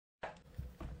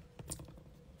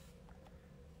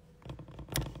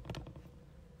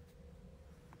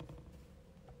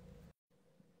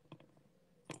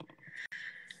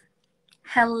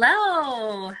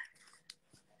Hello.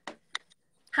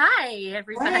 Hi,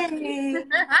 everybody. Hey.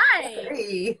 Hi.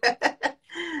 Hey.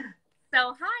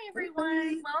 So, hi,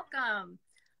 everyone. Welcome.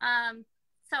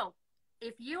 So,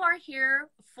 if you are here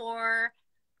for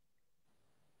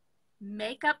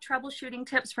makeup troubleshooting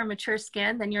tips for mature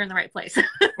skin, then you're in the right place.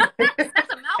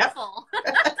 That's a mouthful.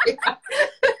 Yeah.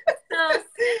 So,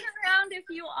 stick around if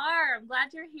you are. I'm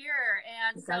glad you're here.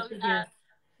 And so,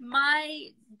 my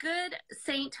good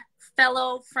Saint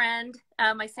fellow friend,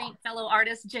 my Saint fellow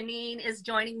artist, Janine, is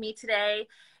joining me today.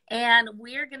 And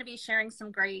we're going to be sharing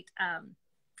some great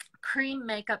cream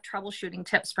makeup troubleshooting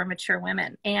tips for mature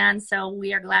women. And so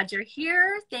we are glad you're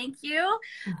here. Thank you.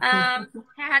 I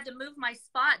had to move my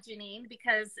spot, Janine,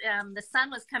 because the sun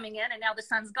was coming in and now the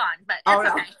sun's gone, but it's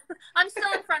okay. I'm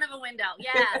still in front of a window.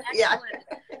 Yeah, excellent.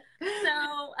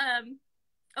 So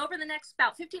over the next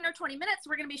about 15 or 20 minutes,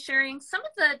 we're going to be sharing some of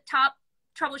the top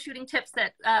troubleshooting tips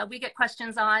that we get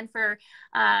questions on for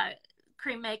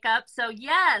cream makeup. So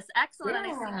yes, excellent. And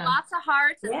I see lots of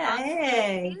hearts and lots of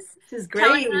ladies This is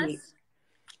telling great. us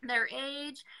their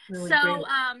age. Really So great.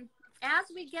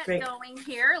 as we get going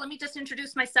here, let me just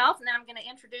introduce myself and then I'm going to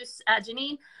introduce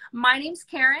Janine. My name's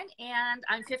Karen and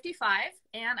I'm 55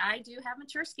 and I do have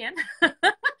mature skin.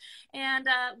 And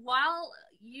while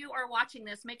you are watching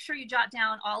this, make sure you jot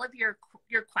down all of your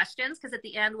questions because at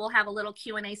the end we'll have a little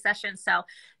Q&A session. So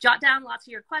jot down lots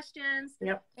of your questions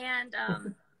and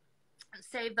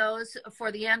save those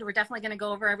for the end. We're definitely going to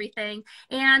go over everything.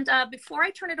 And before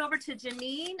I turn it over to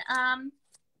Janine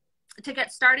to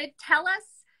get started, tell us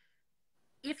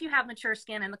if you have mature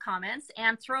skin in the comments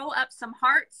and throw up some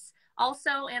hearts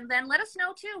also. And then let us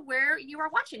know too where you are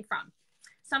watching from.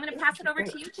 So I'm going to pass it over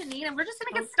to you, Janine, and we're just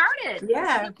going to get started.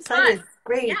 Yeah, excited.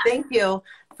 Great. Yeah. Thank you.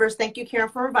 First, thank you, Karen,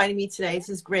 for inviting me today. This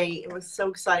is great. It was so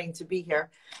exciting to be here.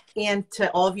 And to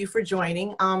all of you for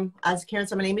joining. As Karen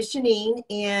said, my name is Janine,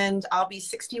 and I'll be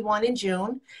 61 in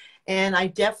June. And I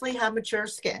definitely have mature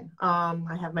skin.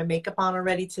 I have my makeup on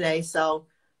already today, so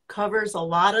covers a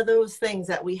lot of those things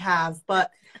that we have.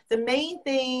 But the main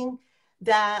thing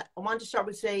that I wanted to start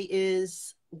with today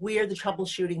is where the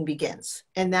troubleshooting begins.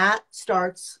 And that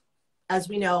starts, as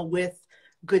we know, with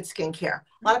good skincare.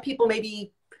 A lot of people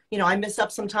maybe, you know, I mess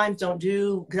up sometimes, don't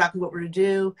do exactly what we're to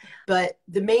do. But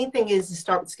the main thing is to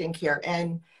start with skincare.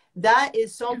 And that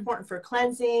is so important for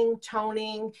cleansing,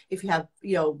 toning. If you have,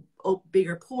 you know,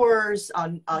 bigger pores,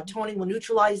 toning will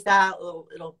neutralize that.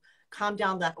 It'll calm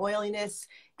down that oiliness.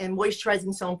 And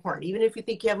moisturizing is so important. Even if you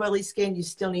think you have oily skin, you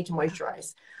still need to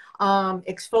moisturize.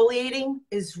 Exfoliating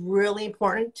is really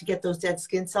important to get those dead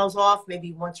skin cells off,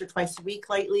 maybe once or twice a week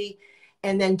lightly.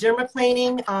 And then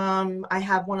dermaplaning, I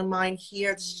have one of mine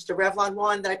here. This is just a Revlon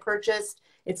one that I purchased.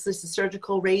 It's just a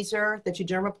surgical razor that you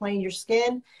dermaplane your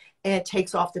skin and it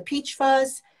takes off the peach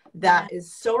fuzz. That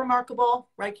is so remarkable,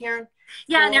 right, Karen?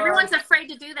 Yeah, and everyone's afraid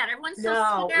to do that. Everyone's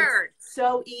so scared. It's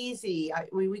so easy.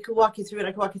 We could walk you through it.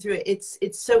 I could walk you through it.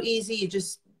 It's so easy. You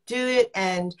just do it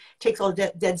and takes all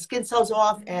the dead skin cells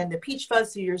off and the peach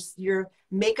fuzz, so your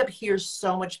makeup hears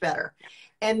so much better.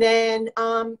 And then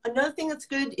another thing that's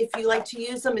good if you like to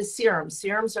use them is serums.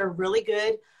 Serums are really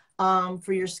good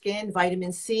for your skin.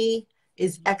 Vitamin C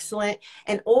is excellent.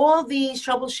 And all these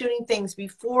troubleshooting things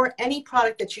before any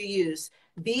product that you use,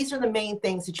 these are the main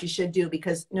things that you should do,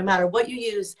 because no matter what you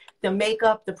use, the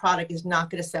makeup, the product is not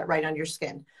going to set right on your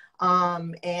skin.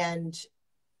 And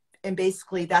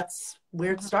basically that's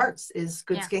where it starts, is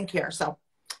good skincare. So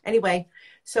anyway,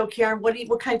 so Karen,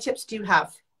 what kind of tips do you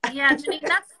have? Yeah, Janine,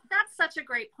 that's such a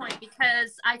great point,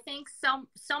 because I think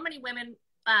so many women,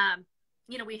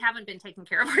 you know, we haven't been taking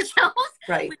care of ourselves.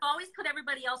 Right. We've always put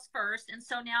everybody else first. And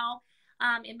so now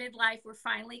in midlife, we're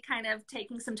finally kind of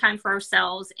taking some time for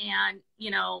ourselves. And,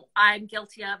 you know, I'm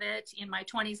guilty of it in my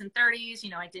 20s and 30s. You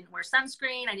know, I didn't wear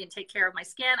sunscreen. I didn't take care of my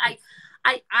skin.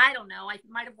 I don't know. I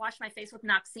might have washed my face with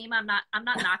Noxema. I'm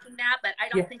not knocking that, but I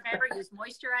don't think I ever used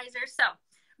moisturizer. So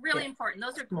really important.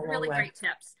 Those are really great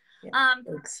tips.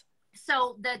 Thanks.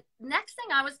 So the next thing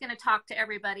I was going to talk to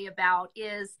everybody about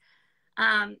is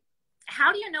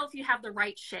how do you know if you have the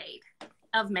right shade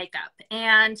of makeup?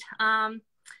 And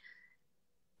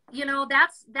you know,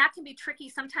 that can be tricky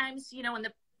sometimes, you know,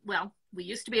 we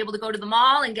used to be able to go to the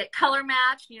mall and get color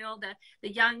matched, you know, the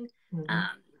young,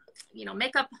 you know,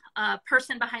 makeup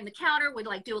person behind the counter would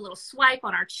like do a little swipe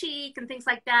on our cheek and things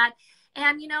like that.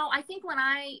 And, you know, I think when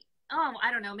I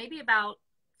don't know, maybe about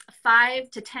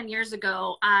 5 to 10 years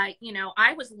ago, you know,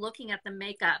 I was looking at the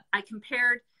makeup. I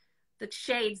compared the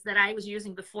shades that I was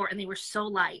using before and they were so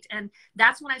light. And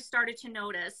that's when I started to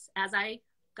notice, as I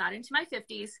got into my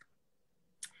 50s,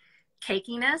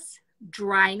 cakiness,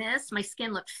 dryness. My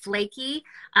skin looked flaky.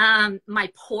 My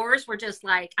pores were just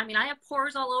like, I mean, I have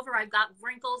pores all over. I've got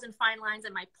wrinkles and fine lines,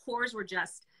 and my pores were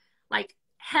just like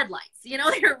headlights, you know,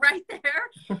 they're right there.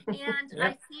 And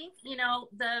I think, you know,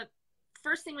 the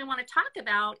first thing we want to talk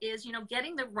about is, you know,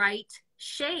 getting the right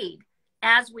shade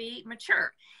as we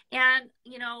mature. And,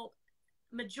 you know,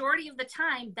 majority of the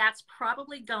time, that's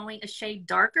probably going a shade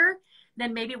darker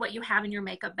than maybe what you have in your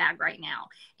makeup bag right now.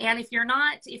 And if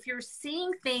you're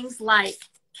seeing things like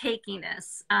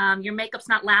cakiness, your makeup's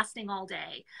not lasting all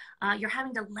day, you're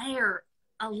having to layer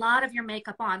a lot of your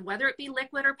makeup on, whether it be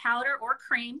liquid or powder or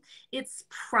cream, it's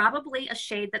probably a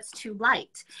shade that's too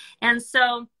light. And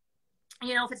so,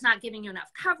 you know, if it's not giving you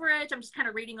enough coverage, I'm just kind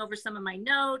of reading over some of my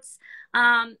notes.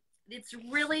 It's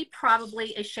really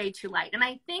probably a shade too light. And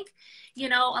I think, you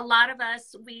know, a lot of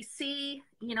us, we see,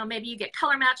 you know, maybe you get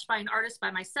color matched by an artist,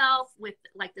 by myself, with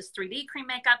like this 3D cream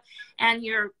makeup. And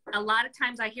a lot of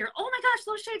times I hear, oh my gosh,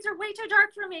 those shades are way too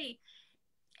dark for me.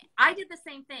 I did the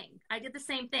same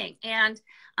thing. And,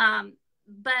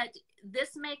 but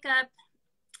this makeup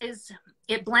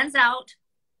it blends out.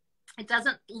 It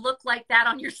doesn't look like that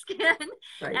on your skin.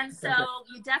 Right. And so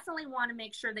you definitely want to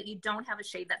make sure that you don't have a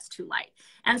shade that's too light.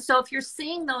 And so if you're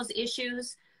seeing those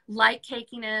issues like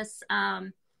cakiness,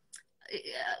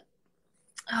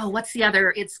 what's the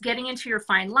other? It's getting into your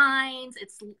fine lines.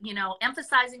 It's, you know,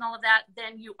 emphasizing all of that.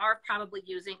 Then you are probably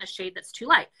using a shade that's too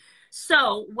light.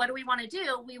 So what do we want to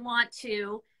do? We want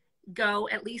to go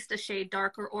at least a shade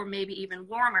darker or maybe even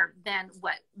warmer than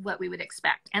what we would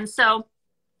expect. And so,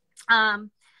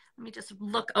 let me just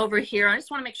look over here. I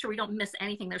just want to make sure we don't miss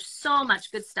anything. There's so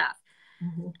much good stuff.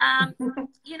 Mm-hmm.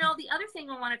 You know, the other thing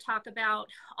we want to talk about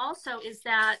also is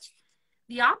that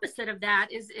the opposite of that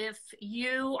is if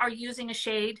you are using a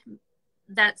shade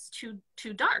that's too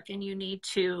dark and you need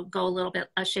to go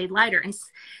a shade lighter. And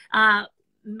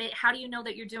how do you know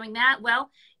that you're doing that? Well,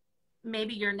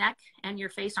 maybe your neck and your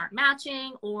face aren't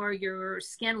matching, or your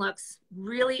skin looks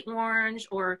really orange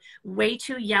or way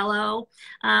too yellow,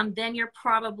 then you're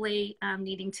probably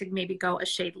needing to maybe go a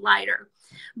shade lighter.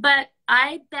 But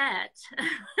I bet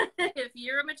if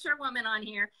you're a mature woman on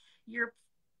here, you're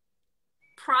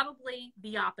probably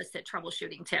the opposite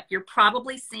troubleshooting tip. You're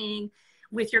probably seeing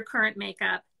with your current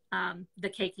makeup, the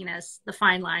cakiness, the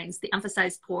fine lines, the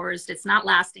emphasized pores, it's not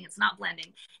lasting, it's not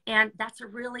blending. And that's a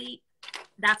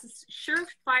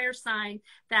surefire sign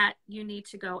that you need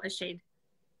to go a shade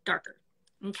darker.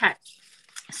 Okay.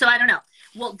 So I don't know.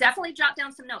 We'll definitely jot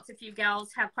down some notes if you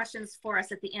gals have questions for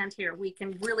us at the end here. We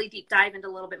can really deep dive into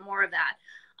a little bit more of that.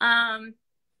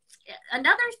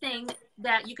 Another thing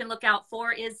that you can look out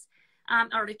for is,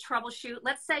 or to troubleshoot,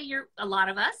 let's say a lot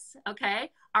of us, okay,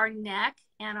 our neck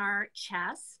and our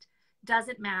chest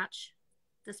doesn't match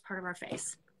this part of our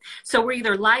face. So we're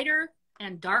either lighter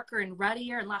and darker and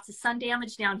ruddier and lots of sun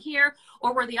damage down here,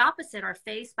 or we're the opposite. Our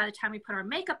face, by the time we put our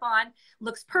makeup on,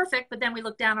 looks perfect, but then we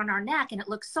look down on our neck and it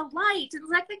looks so light.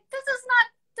 It's like, the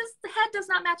head does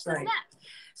not match this neck.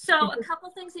 So a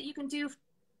couple things that you can do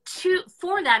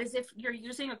for that is, if you're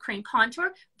using a cream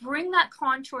contour, bring that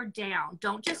contour down.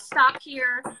 Don't just stop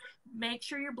here. Make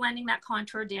sure you're blending that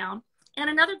contour down. And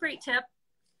another great tip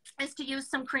is to use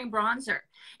some cream bronzer.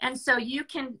 And so you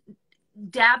can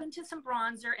dab into some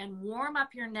bronzer and warm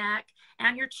up your neck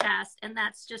and your chest, and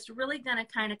that's just really going to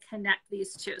kind of connect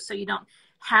these two so you don't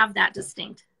have that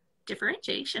distinct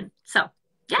differentiation. So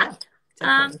yeah,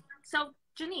 so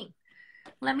Janine,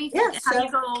 let me have you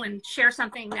go and share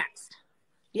something next.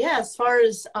 Yeah, as far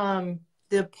as the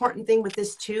important thing with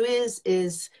this too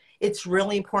is it's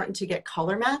really important to get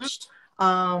color matched.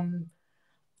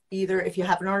 Either if you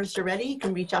have an artist already, you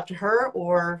can reach out to her,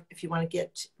 or if you want to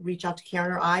reach out to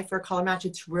Karen or I for a color match.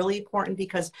 It's really important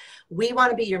because we want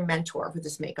to be your mentor with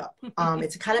this makeup.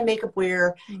 It's a kind of makeup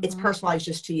where it's personalized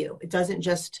just to you. It doesn't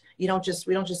just, we don't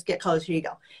just get colors, here you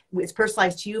go. It's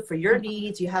personalized to you for your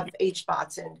needs. You have age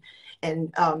spots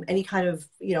and any kind of,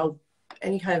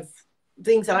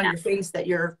 things on your face that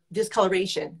your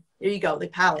discoloration. There you go, the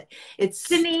palette. It's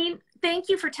Janine. Thank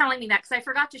you for telling me that, because I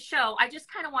forgot to show. I just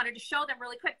kind of wanted to show them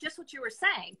really quick just what you were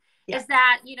saying. Is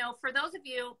that, for those of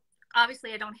you,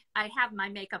 obviously I have my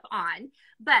makeup on,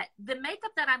 but the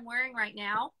makeup that I'm wearing right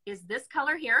now is this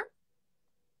color here.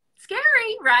 Scary,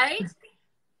 right?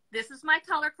 This is my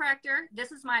color corrector.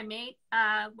 This is my main,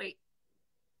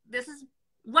 this is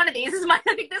one of these. This is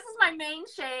my main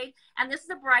shade, and this is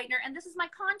a brightener, and this is my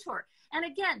contour. And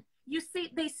again, you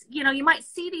see these, you might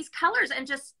see these colors and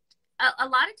just, a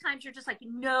lot of times you're just like,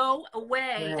 no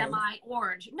way am I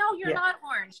orange. No, you're not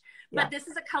orange. But this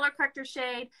is a color corrector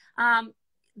shade.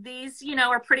 these, you know,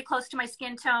 are pretty close to my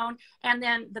skin tone. And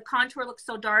then the contour looks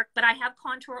so dark, but I have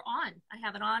contour on. I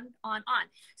have it on.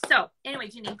 So anyway,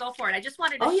 Janine, go for it. I just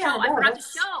wanted to show. I forgot to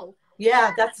show.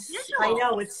 Yeah, that's, visual. I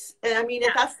know it's, and I mean,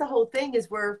 that's the whole thing is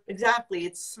exactly,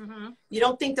 it's, you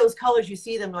don't think those colors, you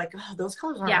see them like, oh, those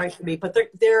colors aren't right for me, but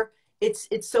it's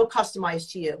so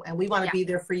customized to you, and we want to be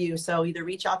there for you. So either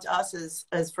reach out to us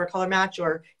as for a color match,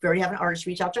 or if you already have an artist,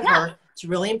 reach out to her. It's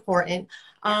really important.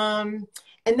 And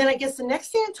then I guess the next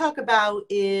thing to talk about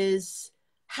is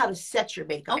how to set your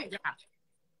makeup. Oh, yeah.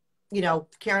 You know,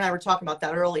 Karen and I were talking about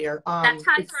that earlier. That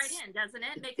ties right in, doesn't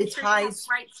it? Making sure you have the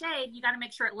right shade, you got to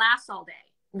make sure it lasts all day.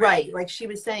 Right. Like she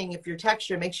was saying, if your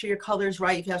texture, make sure your color's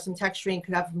right. If you have some texturing, you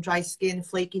could have some dry skin,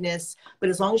 flakiness. But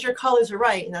as long as your colors are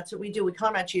right, and that's what we do, we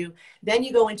come at you, then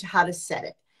you go into how to set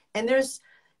it. And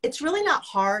it's really not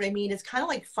hard. I mean, it's kind of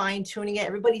like fine tuning it.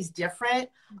 Everybody's different.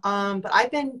 But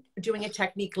I've been doing a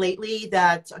technique lately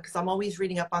that, because I'm always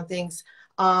reading up on things,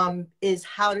 is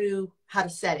how to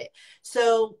set it.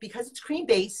 So because it's cream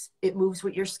base, it moves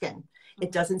with your skin.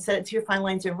 It doesn't set it to your fine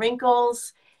lines and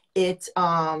wrinkles. It's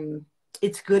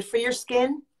good for your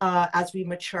skin as we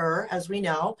mature, as we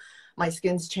know. My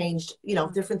skin's changed, you know,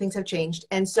 different things have changed.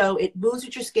 And so it moves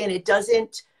with your skin. It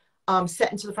doesn't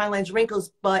set into the fine lines and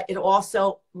wrinkles, but it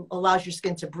also allows your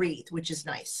skin to breathe, which is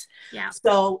nice. Yeah.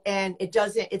 So, and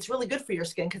it's really good for your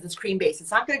skin because it's cream based.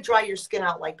 It's not going to dry your skin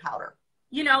out like powder.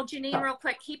 You know, Janine, real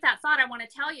quick, keep that thought. I want to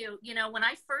tell you, you know, when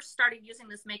I first started using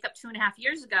this makeup 2.5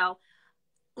 years ago,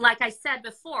 like I said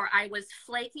before, I was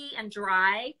flaky and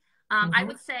dry. I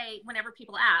would say whenever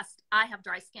people asked, I have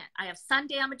dry skin. I have sun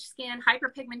damaged skin,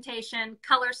 hyperpigmentation,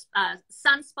 colors,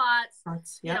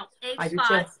 sunspots, you know, age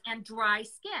spots, and dry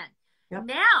skin. Yep.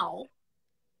 Now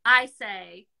I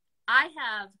say I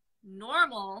have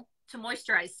normal to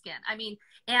moisturized skin. I mean,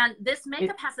 and this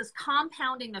makeup has this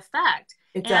compounding effect.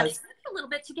 It does. It takes a little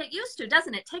bit to get used to,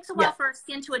 doesn't it? It takes a while for our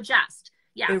skin to adjust.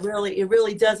 Yeah. It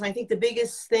really does. And I think the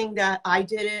biggest thing that I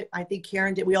think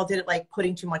Karen did, we all did it, like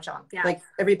putting too much on. Yeah. Like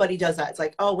everybody does that. It's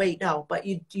like, oh wait, no, but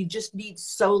you just need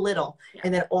so little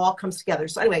and then it all comes together.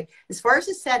 So anyway, as far as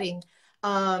the setting,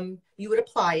 you would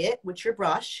apply it with your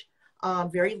brush,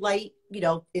 very light, you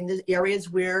know, in the areas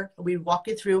where we walk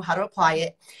you through how to apply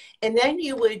it. And then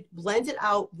you would blend it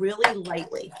out really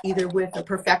lightly, either with a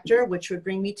perfector, which would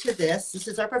bring me to this. This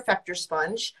is our perfector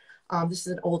sponge. This is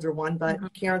an older one, but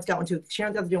Karen's got one too.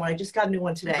 Sharon's got the new one. I just got a new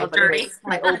one today. Oh, dirty.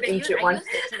 My old ancient one.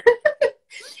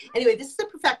 Anyway, this is a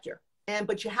perfector.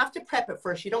 But you have to prep it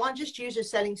first. You don't want to just use your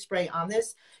setting spray on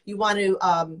this. You want to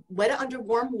wet it under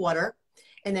warm water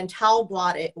and then towel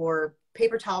blot it or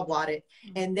paper towel blot it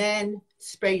and then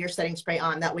spray your setting spray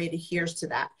on. That way it adheres to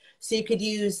that. So you could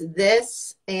use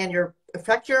this and your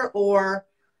perfector, or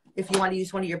if you want to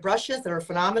use one of your brushes that are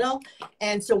phenomenal.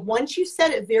 And so once you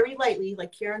set it very lightly,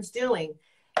 like Karen's doing,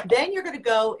 then you're going to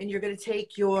go and you're going to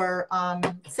take your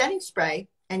setting spray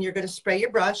and you're going to spray your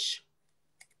brush.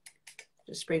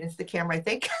 Just spray it into the camera, I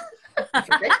think.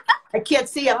 I can't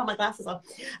see. I don't have my glasses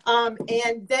on.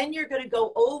 And then you're going to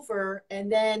go over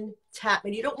and then tap.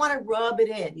 And you don't want to rub it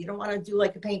in. You don't want to do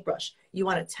like a paintbrush. You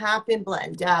want to tap and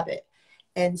blend, dab it,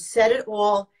 and set it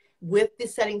all with the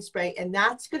setting spray. And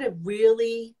that's going to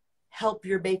really help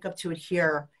your makeup to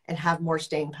adhere and have more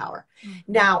staying power.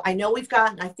 Now, I know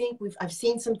I've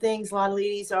seen some things, a lot of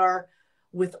ladies are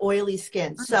with oily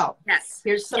skin. So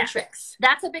here's some tricks.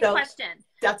 That's a big question.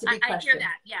 That's a big question. I hear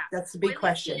that. Yeah. That's a big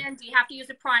question. Skin, do you have to use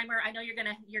a primer? I know you're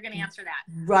gonna answer that.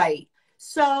 Right.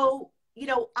 So, you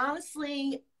know,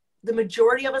 honestly, the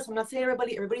majority of us, I'm not saying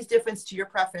everybody's different to your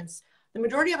preference. The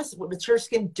majority of us with mature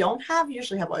skin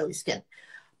usually have oily skin,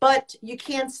 but you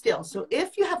can still. So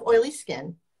if you have oily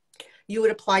skin, you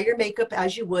would apply your makeup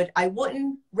as you would. I'd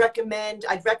recommend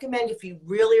if you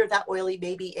really are that oily,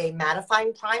 maybe a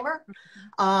mattifying primer,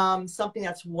 something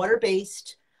that's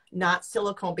water-based, not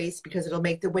silicone-based, because it'll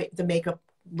make the makeup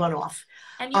run off.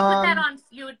 And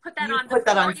you would put that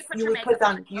on.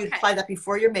 You'd apply that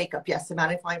before your makeup. Yes, the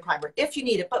mattifying primer if you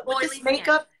need it. But with this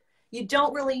makeup, you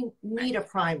don't really need a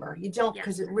primer. You don't,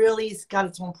 because it really's got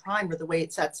its own primer the way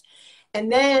it sets. And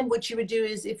then what you would do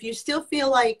is, if you still feel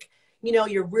like, you know,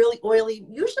 you're really oily,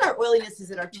 usually our oiliness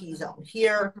is in our T-zone,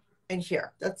 here and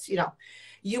here. That's, you know,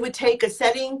 you would take a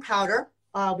setting powder.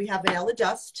 We have Vanilla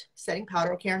Dust setting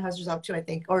powder. Karen has hers out too, I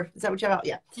think. Or is that what you have out?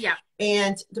 Yeah. Yeah.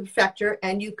 And the perfector.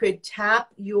 And you could tap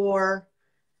your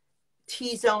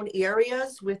T-zone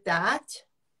areas with that.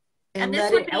 And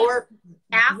this would be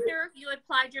after you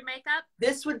applied your makeup?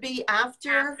 This would be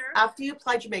after you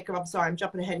applied your makeup. I'm sorry, I'm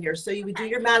jumping ahead here. So you would do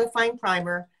your mattifying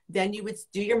primer. Then you would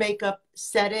do your makeup,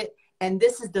 set it. And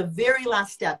this is the very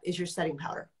last step, is your setting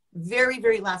powder. Very,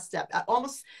 very last step.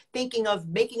 Almost thinking of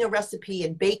making a recipe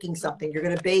and baking something. You're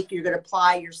going to bake, you're going to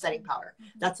apply your setting powder.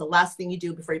 That's the last thing you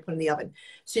do before you put it in the oven.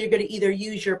 So you're going to either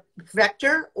use your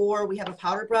perfector, or we have a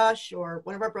powder brush or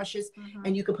one of our brushes,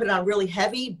 and you can put it on really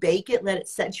heavy, bake it, let it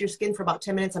set into your skin for about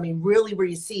 10 minutes. I mean, really where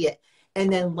you see it, and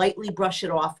then lightly brush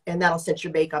it off, and that'll set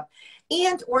your makeup.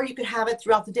 And, or you could have it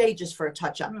throughout the day just for a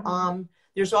touch up.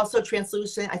 There's also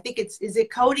translucent. I think is it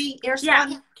Coty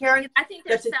Airspun, Karen? I think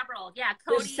there's several. Yeah,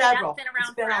 Coty. There's several.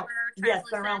 That's been around forever. Yes,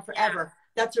 it's been around forever.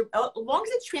 That's as long as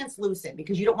it's translucent,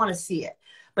 because you don't want to see it.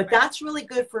 But that's really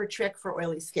good for a trick for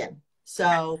oily skin.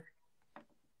 So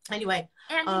anyway.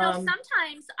 And you know,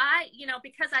 sometimes I,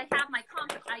 because I have my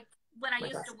when I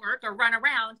used to work or run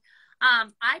around,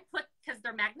 I put, because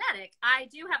they're magnetic, I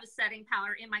do have a setting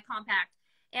powder in my compact.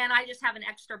 And I just have an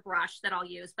extra brush that I'll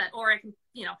use, or I can,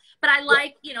 but I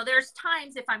like, there's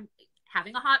times if I'm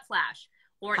having a hot flash,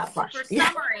 or it's super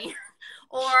summery,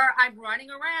 or I'm running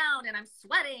around and I'm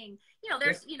sweating,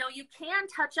 there's, you can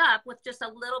touch up with just a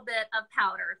little bit of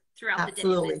powder throughout the day.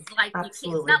 It's like it's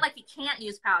not like you can't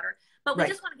use powder, but we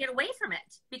just want to get away from it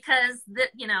because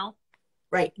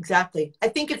Right, exactly. I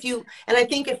think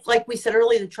if like we said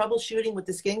earlier, the troubleshooting with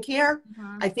the skincare,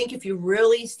 I think if you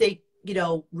really stay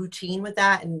routine with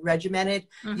that and regimented,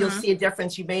 you'll see a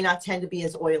difference. You may not tend to be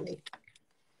as oily.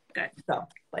 Good. So,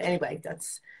 but anyway,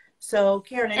 so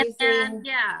Karen, anything? And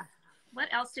yeah.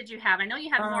 What else did you have? I know you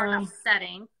had more about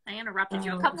setting. I interrupted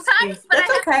you a couple times, but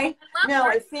that's okay. No,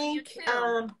 I think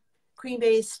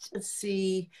cream-based, let's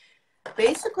see.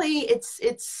 Basically,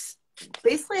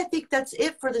 basically, I think that's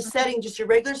it for the setting, just your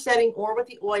regular setting, or with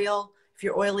the oil, if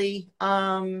you're oily.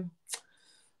 I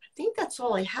think that's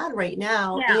all I had right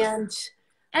now. Yeah.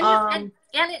 And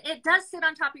it does sit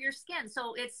on top of your skin.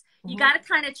 So it's, you got to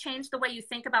kind of change the way you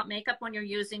think about makeup when you're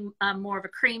using more of a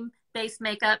cream-based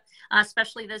makeup,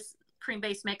 especially this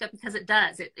cream-based makeup, because it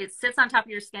does. It sits on top of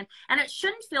your skin, and it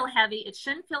shouldn't feel heavy. It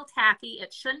shouldn't feel tacky.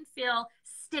 It shouldn't feel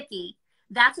sticky.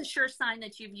 That's a sure sign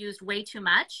that you've used way too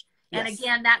much. And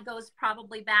again, that goes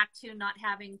probably back to not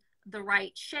having the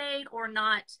right shade, or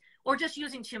just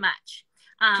using too much.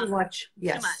 Too much,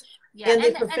 yes. Too much. Yeah. And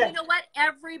you know what?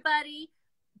 Everybody,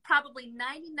 probably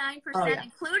 99%,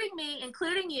 including me,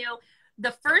 including you,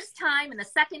 the first time and the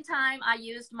second time I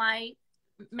used my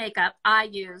makeup, I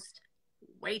used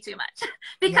way too much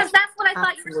because that's what I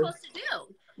thought you were supposed to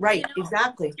do. Right,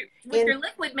 exactly. With your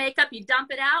liquid makeup, you dump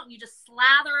it out and you just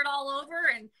slather it all over.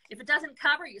 And if it doesn't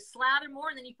cover, you slather more,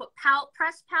 and then you put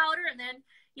pressed powder, and then,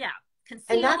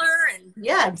 concealer.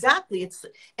 Yeah, exactly.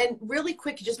 And really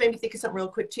quick, you just made me think of something real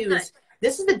quick too.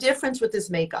 This is the difference with this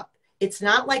makeup. It's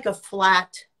not like a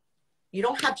flat, you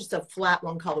don't have just a flat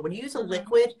one color. When you use a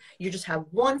liquid, you just have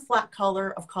one flat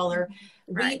color of color.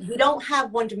 Right. We don't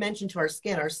have one dimension to our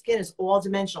skin. Our skin is all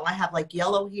dimensional. I have like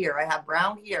yellow here. I have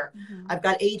brown here. I've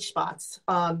got age spots.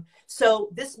 So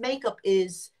this makeup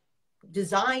is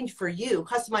designed for you,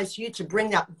 customized for you, to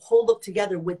bring that whole look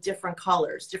together with different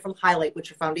colors, different highlight with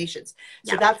your foundations.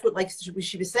 So that's what, like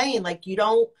she was saying, like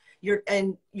you're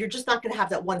just not going to have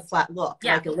that one flat look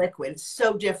like a liquid. It's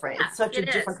so different. It's such a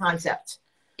different concept.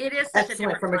 It is such a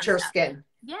different for mature skin.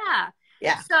 Yeah.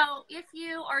 So if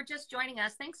you are just joining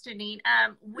us, thanks, Janine.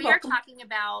 We are talking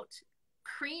about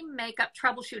cream makeup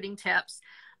troubleshooting tips.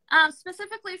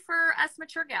 Specifically for us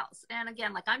mature gals. And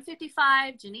again, like I'm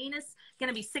 55, Janine is going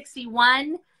to be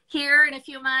 61 here in a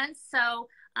few months. So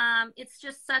it's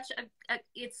just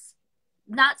it's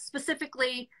not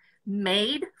specifically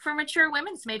made for mature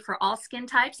women. It's made for all skin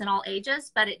types and all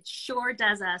ages, but it sure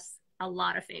does us a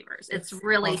lot of favors. It's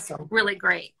really, really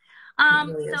great.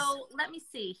 So let me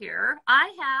see here.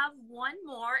 I have one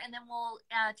more, and then we'll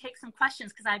take some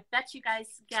questions, because I bet you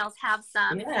gals have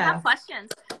some. If you have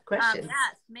questions.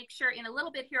 Yes, make sure in a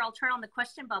little bit here, I'll turn on the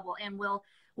question bubble, and we'll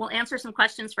answer some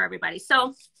questions for everybody.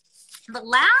 So the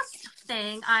last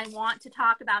thing I want to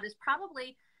talk about is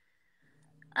probably,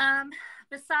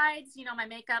 besides, my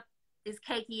makeup is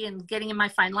cakey and getting in my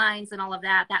fine lines and all of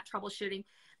that troubleshooting,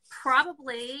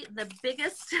 probably the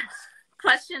biggest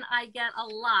question I get a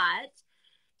lot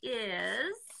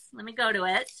is, let me go to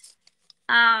it,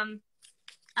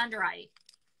 under eye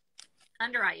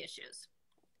issues.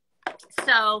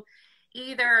 So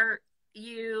either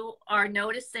you are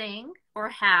noticing or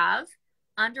have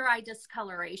under eye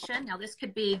discoloration. Now this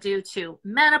could be due to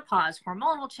menopause,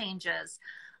 hormonal changes,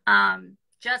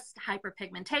 just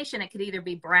hyperpigmentation. It could either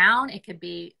be brown, it could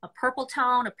be a purple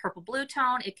tone, a purple blue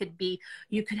tone. It could be,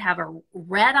 you could have a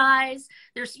red eyes.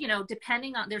 There's,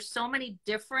 depending on, there's so many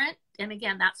different, and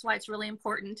again, that's why it's really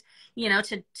important,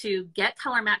 to get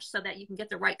color match so that you can get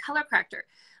the right color corrector.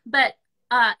 But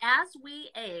as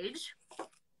we age,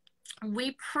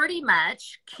 we pretty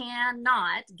much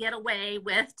cannot get away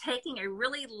with taking a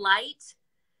really light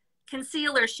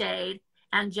concealer shade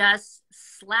and just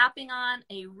slapping on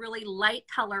a really light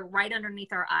color right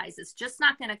underneath our eyes. It's just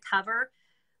not going to cover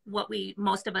what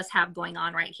most of us have going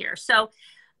on right here. So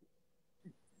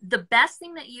the best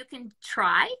thing that you can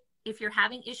try if you're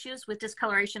having issues with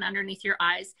discoloration underneath your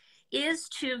eyes is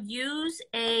to use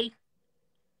a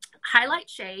highlight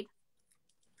shade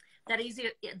that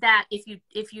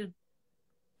if you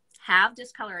have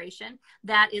discoloration,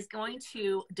 that is going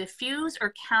to diffuse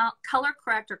or color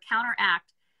correct or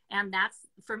counteract. And that's,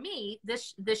 for me,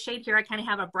 this shade here, I kind of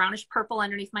have a brownish purple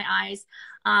underneath my eyes.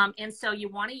 And so you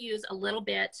want to use a little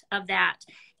bit of that.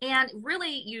 And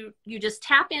really, you just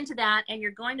tap into that, and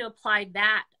you're going to apply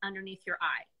that underneath your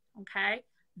eye, okay?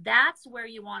 That's where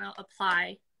you want to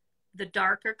apply the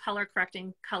darker color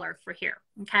correcting color for here,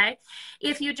 okay?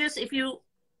 If you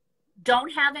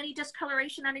don't have any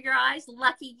discoloration under your eyes,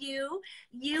 lucky you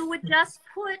would just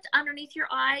put underneath your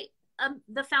eye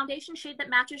the foundation shade that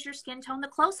matches your skin tone the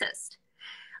closest.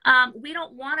 We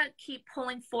don't want to keep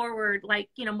pulling forward, like,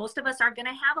 you know, most of us are going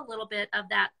to have a little bit of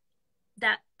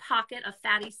that pocket of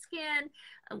fatty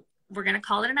skin. We're going to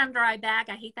call it an under eye bag.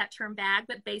 I hate that term bag,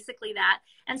 but basically that.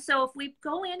 And so if we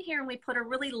go in here and we put a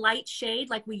really light shade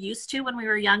like we used to when we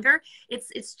were younger,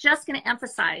 it's just going to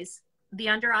emphasize the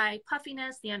under eye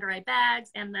puffiness, the under eye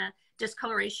bags, and the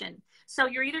discoloration. So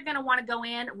you're either going to want to go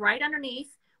in right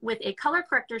underneath with a color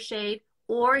corrector shade,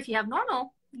 or if you have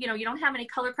normal, you know, you don't have any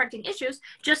color correcting issues,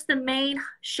 just the main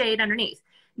shade underneath.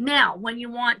 Now, when you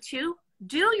want to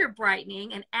do your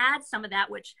brightening and add some of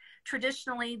that, which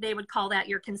traditionally they would call that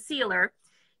your concealer,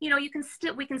 you know,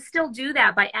 we can still do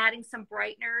that by adding some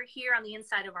brightener here on the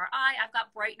inside of our eye. I've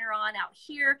got brightener on out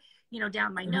here, you know,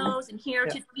 down my nose and here,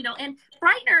 to, you know, and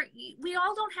brightener, we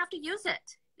all don't have to use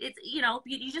it. It's, you know,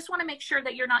 you just want to make sure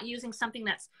that you're not using something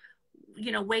that's,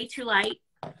 you know, way too light.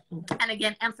 And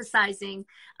again, emphasizing,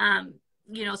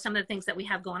 you know, some of the things that we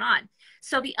have going on.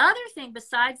 So the other thing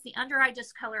besides the under eye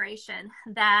discoloration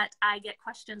that I get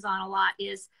questions on a lot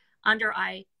is the under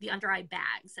eye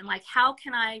bags, and like, how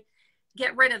can I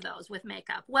get rid of those with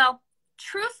makeup? Well,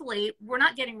 truthfully, we're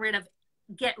not getting rid of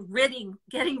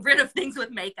things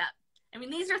with makeup. I mean,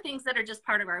 these are things that are just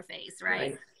part of our face,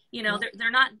 right? You know,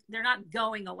 they're not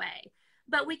going away,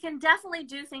 but we can definitely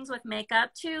do things with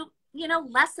makeup to, you know,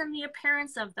 lessen the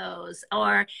appearance of those.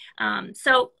 Or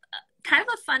so kind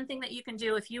of a fun thing that you can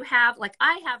do if you have, like,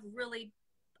 I have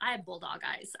bulldog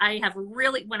eyes. I have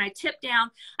really, when I tip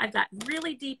down, I've got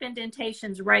really deep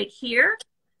indentations right here.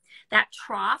 That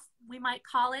trough, we might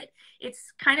call it.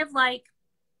 It's kind of like,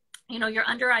 you know, your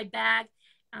under eye bag.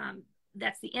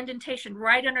 That's the indentation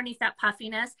right underneath that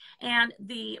puffiness, and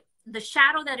the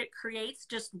shadow that it creates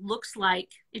just looks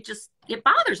like it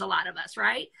bothers a lot of us,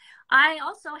 right? I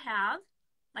also have,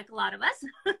 like a lot of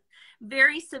us,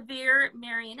 very severe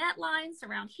marionette lines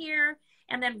around here.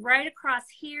 And then right across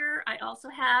here, I also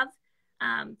have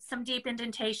some deep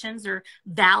indentations, or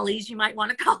valleys, you might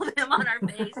want to call them, on our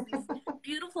face. These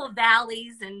beautiful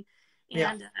valleys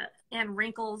and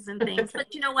wrinkles and things.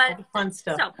 But you know what? Fun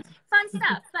stuff. So fun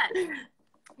stuff. But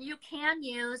you can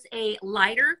use a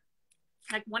lighter,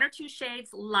 like 1 or 2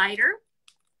 shades lighter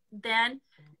than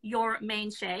your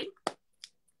main shade.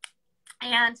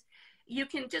 And you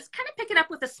can just kind of pick it up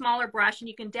with a smaller brush, and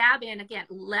you can dab in. Again,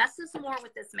 less is more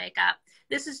with this makeup.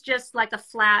 This is just like a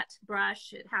flat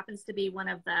brush. It happens to be one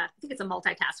of the, I think it's a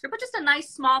multitasker, but just a nice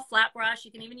small flat brush.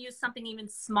 You can even use something even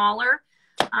smaller,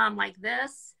 like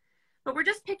this. But we're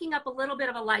just picking up a little bit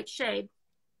of a light shade.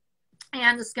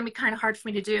 And this is going to be kind of hard for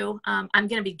me to do. I'm going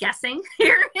to be guessing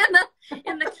here in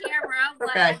the camera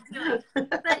what I'm doing.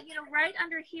 But, you know, right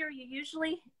under here, you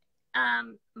usually,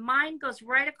 mine goes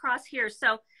right across here.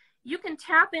 So you can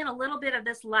tap in a little bit of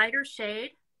this lighter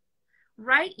shade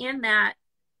right in that,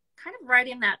 kind of right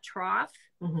in that trough.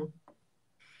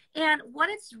 And what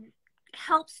it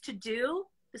helps to do,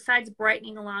 besides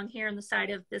brightening along here on the side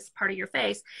of this part of your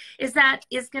face, is that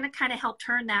is going to kind of help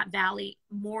turn that valley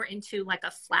more into like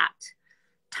a flat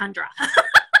tundra.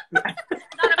 Not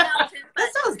a mountain, but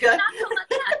that sounds good. Not so much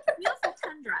that, beautiful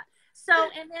tundra. So,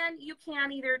 and then you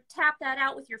can either tap that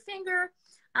out with your finger.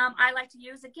 I like to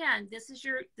use, again, this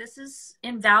is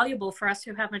invaluable for us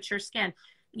who have mature skin.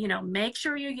 You know, make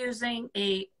sure you're using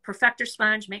a perfector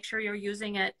sponge, make sure you're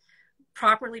using it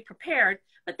properly prepared,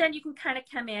 but then you can kind of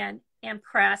come in and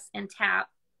press and tap.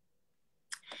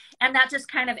 And that just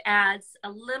kind of adds a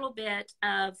little bit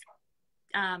of,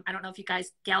 I don't know if you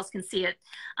gals can see it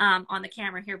on the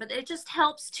camera here, but it just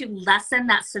helps to lessen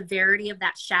that severity of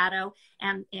that shadow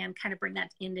and kind of bring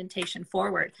that indentation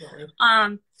forward.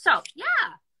 So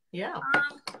yeah.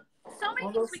 So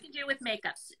many things we can do with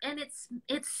makeups, and it's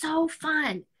so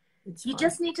fun. You fun.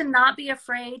 just need to not be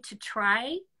afraid to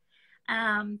try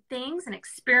things and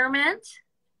experiment.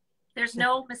 There's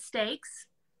no mistakes.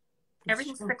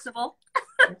 Everything's fixable.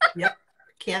 Yep.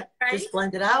 Can't just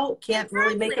blend it out. Can't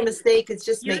really make a mistake. It's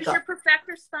just use makeup. Your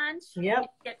perfector sponge. Yep. If you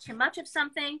get too much of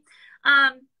something.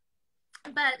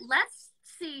 But let's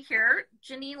see here,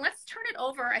 Janine, let's turn it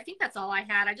over. I think that's all I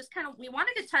had. I just we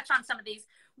wanted to touch on some of these.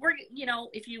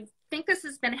 If you think this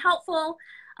has been helpful,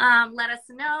 let us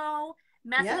know.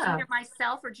 Message either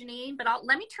myself or Janine, but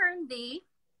let me turn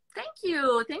thank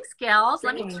you. Thanks, gals.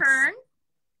 Let me turn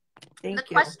the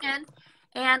question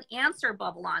and answer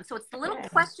bubble on. So it's the little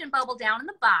question bubble down in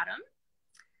the bottom.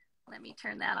 Let me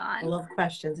turn that on. I love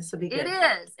questions. This will be good. It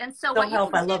is. And so I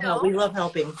love help. We love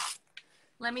helping.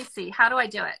 Let me see. How do I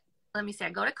do it? Let me see. I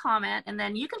go to comment, and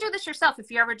then you can do this yourself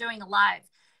if you're ever doing a live.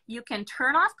 You can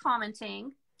turn off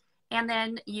commenting, and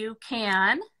then you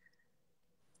can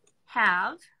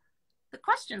have the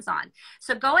questions on.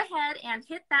 So go ahead and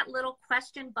hit that little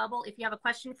question bubble if you have a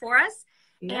question for us.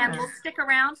 And we'll stick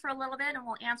around for a little bit and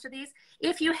we'll answer these.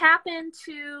 If you happen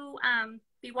to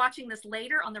be watching this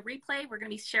later on the replay, we're going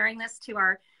to be sharing this to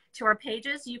our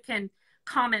pages. You can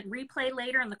comment replay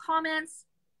later in the comments,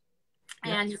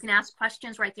 and you can ask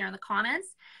questions right there in the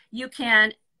comments. You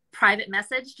can private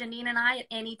message Janine and I at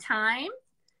any time.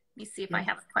 Let me see if I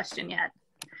have a question yet.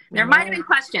 There might have been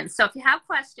questions. So if you have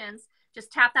questions,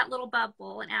 just tap that little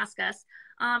bubble and ask us.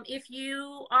 If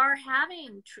you are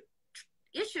having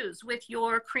issues with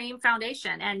your cream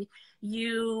foundation and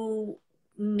you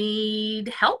need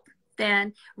help,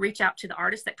 then reach out to the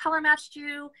artist that color matched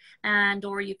you,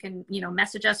 or you can,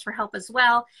 message us for help as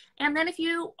well. And then if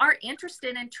you are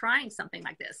interested in trying something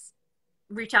like this,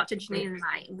 reach out to Janine and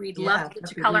I. We'd love to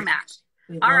get you color matched.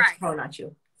 All right.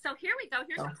 So here we go.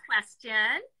 Here's a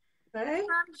question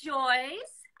from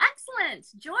Joyce. Excellent.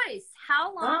 Joyce,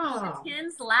 how long do the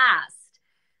tins last?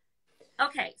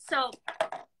 Okay, so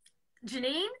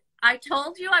Janine, I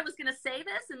told you I was going to say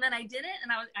this, and then I didn't,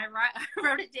 and I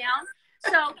wrote it down.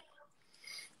 So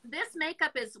this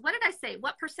makeup is, what did I say?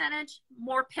 What percentage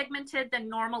more pigmented than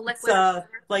normal liquid?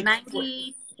 It's like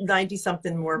 90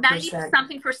 something more 90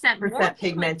 something percent more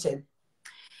pigmented.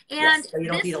 And so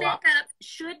this makeup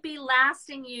should be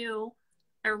lasting you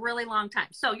a really long time.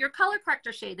 So your color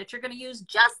corrector shade that you're going to use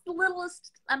just the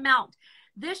littlest amount,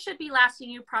 this should be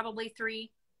lasting you probably 3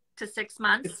 to 6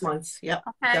 months. 6 months, yep.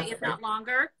 Okay, definitely. If not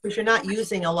longer. Because you're not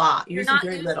using a lot. You're using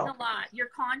very little. A lot. Your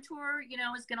contour,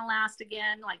 is going to last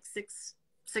again like six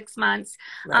months.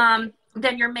 Right.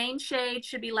 Then your main shade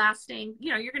should be lasting,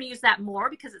 you're going to use that more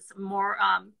because it's more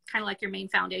kind of like your main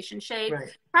foundation shade,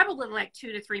 probably like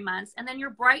 2 to 3 months. And then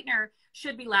your brightener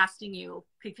should be lasting you,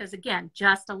 because again,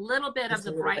 just a little bit of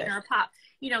the brightener pop,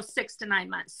 6 to 9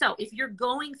 months. So if you're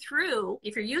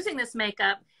using this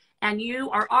makeup and you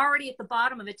are already at the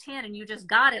bottom of a tin and you just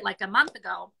got it like a month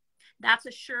ago, that's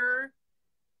a sure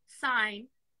sign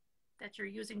that you're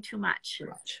using too much.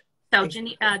 So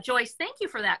Joyce, thank you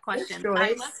for that question.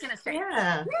 I was going to say,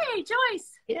 yay,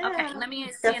 Joyce. Yeah. Okay, let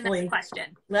me see another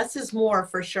question. Less is more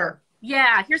for sure.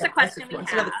 Yeah, here's a question we have.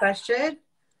 Another question.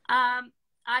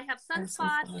 I have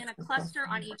sunspots in a cluster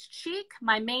on each cheek.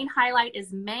 My main highlight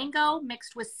is mango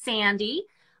mixed with sandy.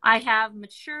 I have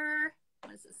mature,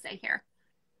 what does it say here?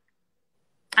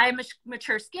 I have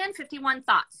mature skin, 51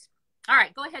 thoughts. All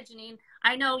right, go ahead, Janine.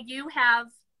 I know you have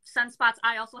sunspots.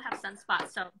 I also have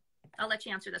sunspots, so I'll let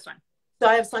you answer this one. So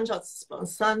I have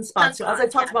sunspots. So as I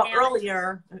talked about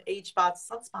earlier, age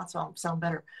spots, sunspots sound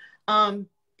better.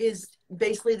 Is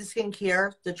basically the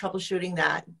skincare, the troubleshooting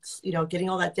that, getting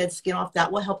all that dead skin off,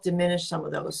 that will help diminish some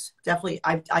of those. Definitely.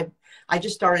 I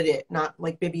just started it not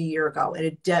like maybe a year ago, and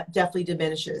it definitely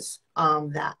diminishes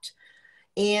that.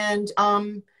 And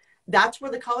that's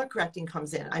where the color correcting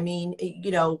comes in. I mean,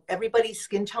 everybody's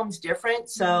skin tone's different.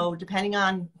 So depending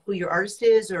on who your artist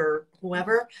is or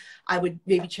whoever, I would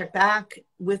maybe check back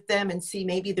with them and see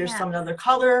maybe there's some other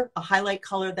color, a highlight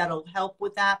color that'll help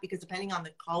with that, because depending on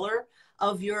the color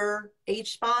of your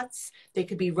age spots, they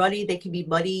could be ruddy, they could be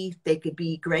muddy, they could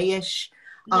be grayish.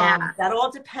 That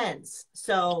all depends.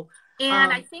 So,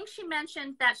 and I think she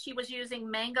mentioned that she was using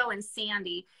mango and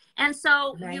sandy. And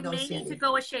so you may need to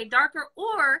go a shade darker,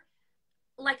 or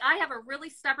like I have a really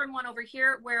stubborn one over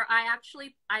here where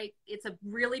it's a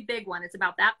really big one. It's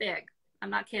about that big.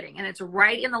 I'm not kidding. And it's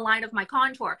right in the line of my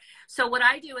contour. So what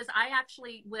I do is I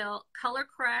actually will color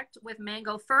correct with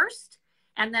mango first,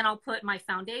 and then I'll put my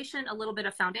foundation, a little bit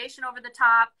of foundation over the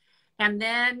top. And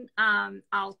then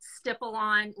I'll stipple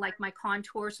on like my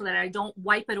contour so that I don't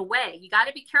wipe it away. You got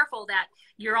to be careful that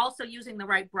you're also using the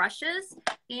right brushes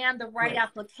and the right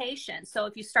application. So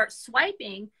if you start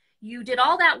swiping, you did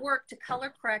all that work to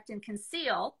color correct and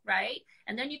conceal, right?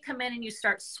 And then you come in and you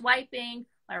start swiping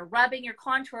or rubbing your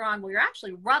contour on. Well, you're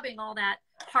actually rubbing all that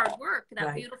hard work,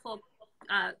 that beautiful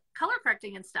color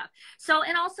correcting and stuff. So,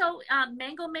 and also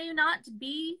mango may not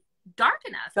be dark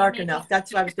enough. Dark enough.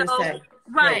 That's what I was going to say.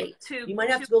 Right. You might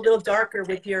have to go a little darker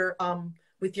with your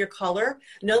color.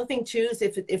 Another thing too is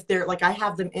if they're like, I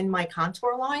have them in my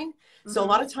contour line. So a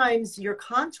lot of times your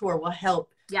contour will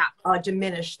help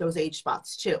diminish those age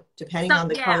spots too, depending on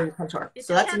the color of your contour.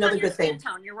 So that's another good thing.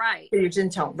 Tone, you're right. Your skin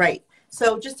tone, right.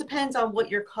 So it just depends on what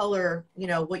your color, you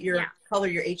know, what your color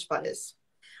your age spot is.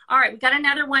 All right, we got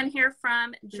another one here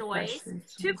from Joyce.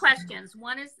 Two questions.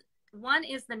 One is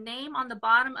the name on the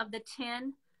bottom of the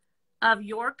tin of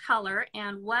your color,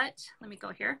 and what, let me go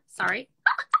here. Sorry.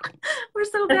 We're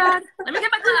so bad. Let me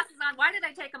get my glasses on. Why did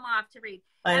I take them off to read?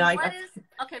 And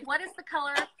what is the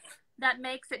color that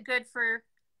makes it good for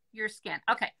your skin?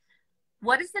 Okay.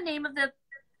 What is the name of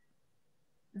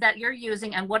that you're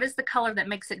using, and what is the color that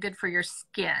makes it good for your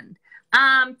skin?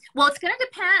 Well, it's going to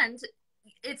depend.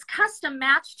 It's custom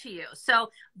matched to you.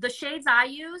 So the shades I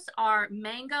use are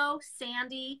Mango,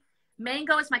 Sandy.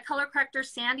 Mango is my color corrector.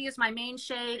 Sandy is my main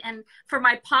shade. And for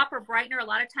my pop or brightener, a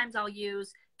lot of times I'll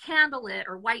use Candlelit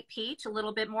or White Peach. A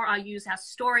little bit more, I'll use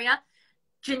Astoria.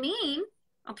 Janine,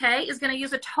 okay, is going to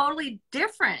use a totally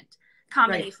different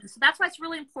combination. So that's why it's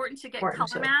really important to get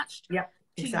color matched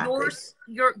to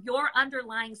your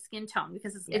underlying skin tone,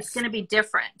 because it's going to be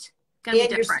different.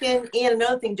 And your skin, and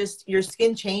another thing, just your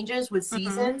skin changes with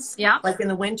seasons. Like in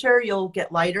the winter, you'll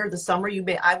get lighter. The summer,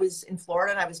 I was in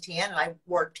Florida and I was tan and I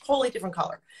wore a totally different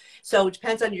color. So it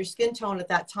depends on your skin tone at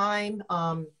that time.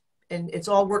 And it's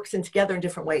all works in together in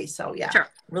different ways. So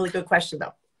really good question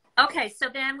though. Okay. So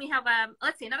then we have,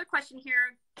 let's see, another question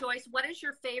here. Joyce, what is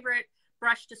your favorite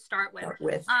brush to start with?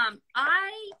 I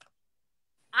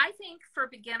think for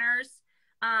beginners,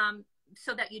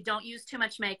 so that you don't use too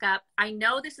much makeup. I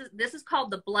know this is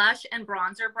called the blush and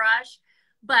bronzer brush,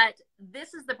 but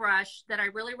this is the brush that I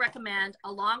really recommend,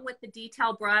 along with the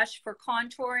detail brush for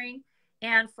contouring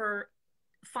and for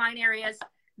fine areas.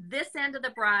 This end of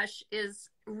the brush is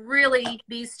really,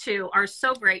 these two are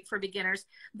so great for beginners.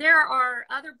 There are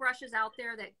other brushes out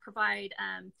there that provide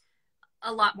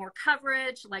a lot more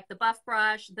coverage, like the buff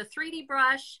brush. The 3D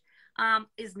brush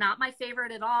is not my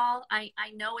favorite at all. I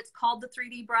know it's called the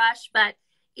 3D brush, but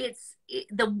the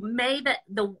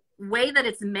way that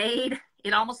it's made,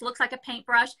 it almost looks like a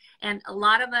paintbrush. And a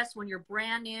lot of us, when you're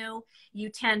brand new, you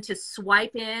tend to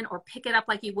swipe in or pick it up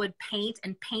like you would paint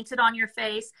and paint it on your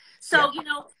face. So, you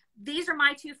know, these are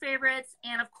my two favorites.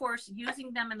 And of course,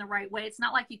 using them in the right way. It's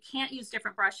not like you can't use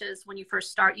different brushes when you first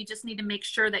start. You just need to make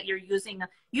sure that you're using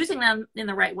them in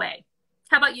the right way.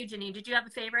 How about you, Janine? Did you have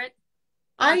a favorite?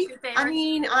 I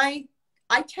mean, I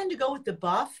tend to go with the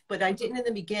buff, but I didn't in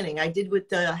the beginning. I did with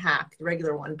the hack, the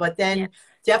regular one, but then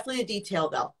definitely the detail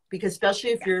though, because especially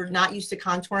if you're not used to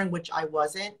contouring, which I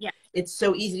wasn't, it's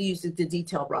so easy to use the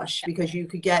detail brush because you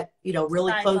could get, you know,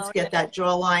 really close, get that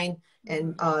jawline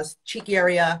and cheek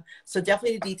area. So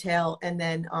definitely the detail. And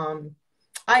then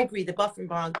I agree, the buff and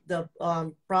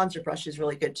bronzer brush is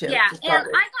really good too. Yeah, and I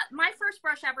got my first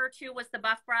brush ever too was the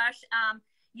buff brush.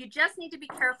 You just need to be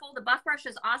careful. The buff brush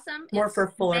is awesome. More for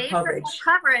fuller coverage.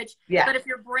 But if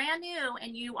you're brand new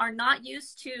and you are not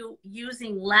used to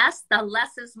using less, the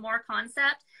less is more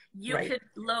concept, you could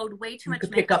load way too much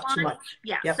makeup pick up on. Too much.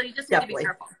 Yeah, so you just need to be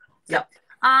careful.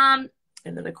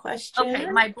 Another question.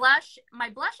 Okay, my blush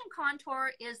and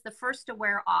contour is the first to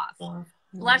wear off.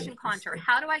 Blush and contour.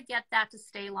 How do I get that to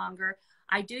stay longer?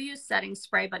 I do use setting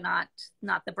spray, but not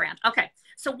the brand. Okay,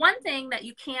 so one thing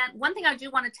I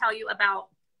do want to tell you about.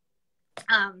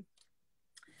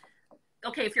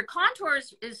 Okay, if your contour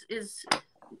is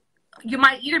you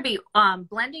might either be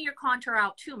blending your contour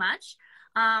out too much.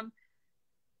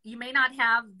 You may not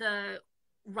have the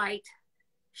right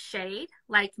shade.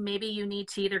 Like maybe you need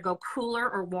to either go cooler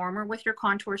or warmer with your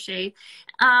contour shade.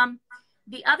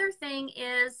 The other thing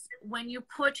is when you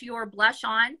put your blush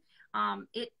on,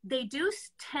 they do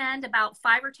tend about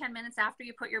 5 or 10 minutes after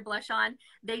you put your blush on,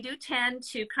 they do tend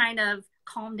to kind of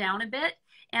calm down a bit.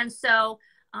 And so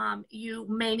you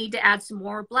may need to add some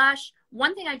more blush.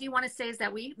 One thing I do want to say is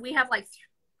that we have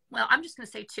I'm just going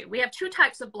to say two. We have two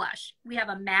types of blush. We have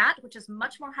a matte, which is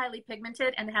much more highly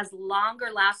pigmented and has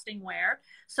longer lasting wear.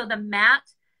 So the matte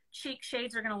cheek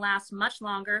shades are going to last much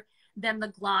longer than the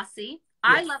glossy.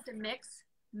 I love to mix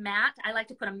matte. I like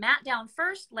to put a matte down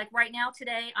first. Like right now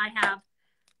today, I have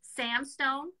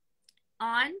sandstone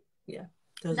on. Yeah.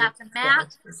 That's a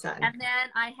matte. And then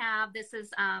I have, this is,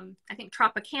 I think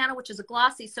Tropicana, which is a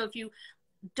glossy. So if you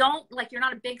don't like, you're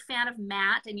not a big fan of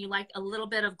matte and you like a little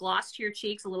bit of gloss to your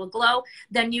cheeks, a little glow,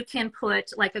 then you can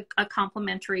put like a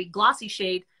complementary glossy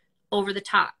shade over the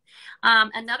top.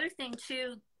 Another thing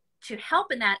too, to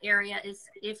help in that area is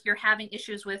if you're having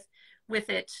issues with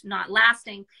it not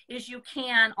lasting, is you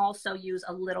can also use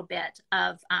a little bit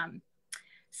of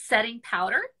setting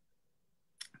powder.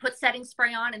 Put setting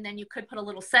spray on, and then you could put a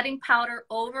little setting powder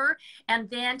over, and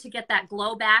then to get that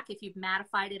glow back, if you've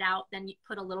mattified it out, then you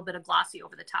put a little bit of glossy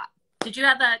over the top. Did you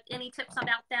have any tips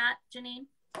about that, Janine?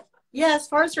 Yeah, as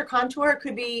far as your contour, it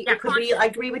could be, I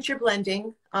agree with your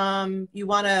blending. You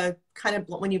want to kind of,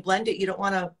 when you blend it, you don't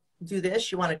want to do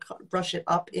this. You want to brush it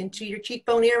up into your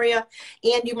cheekbone area.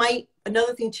 And you might,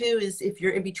 another thing too, is if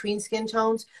you're in between skin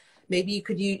tones, maybe you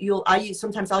could,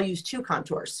 sometimes I'll use 2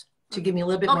 contours to give me a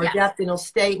little bit more depth, and it'll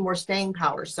stay more staying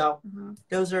power. So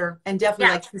those are, and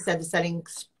definitely, like you said, the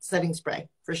setting spray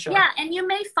for sure. Yeah, and you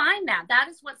may find that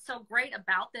is what's so great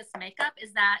about this makeup,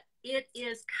 is that it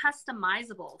is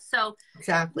customizable. So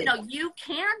exactly,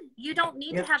 you don't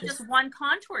need to have just one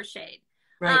contour shade.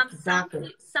 Right,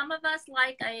 exactly. Some of us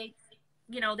like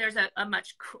there's a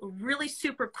much really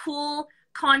super cool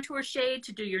contour shade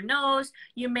to do your nose.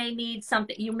 You may need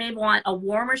something, you may want a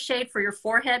warmer shade for your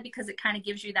forehead because it kind of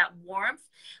gives you that warmth,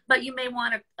 but you may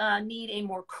want to need a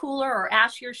more cooler or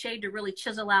ashier shade to really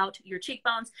chisel out your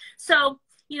cheekbones. So,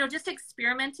 just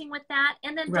experimenting with that.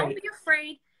 And then don't be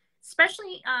afraid,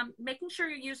 especially making sure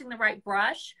you're using the right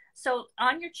brush. So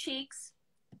on your cheeks,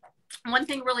 one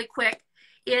thing really quick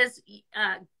is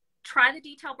try the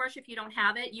detail brush if you don't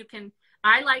have it.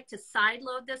 I like to side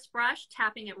load this brush,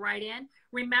 tapping it right in.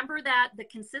 Remember that the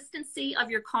consistency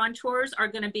of your contours are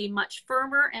going to be much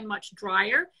firmer and much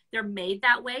drier. They're made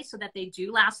that way so that they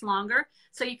do last longer.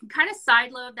 So you can kind of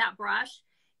side load that brush,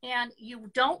 and you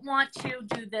don't want to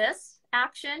do this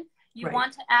action. You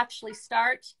want to actually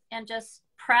start and just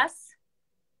press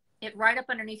it right up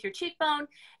underneath your cheekbone,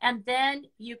 and then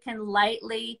you can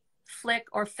lightly flick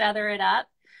or feather it up.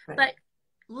 But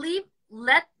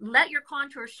let your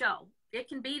contour show. It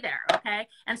can be there, okay?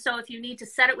 And so if you need to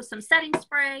set it with some setting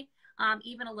spray,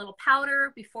 even a little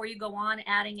powder before you go on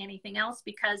adding anything else,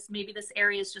 because maybe this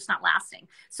area is just not lasting.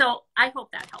 So I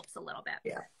hope that helps a little bit.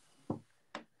 Yeah.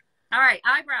 All right,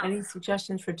 eyebrows. Any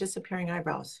suggestions for disappearing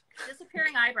eyebrows?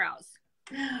 Disappearing eyebrows.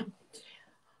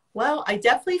 Well, I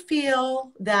definitely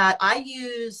feel that I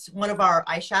use one of our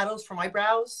eyeshadows for my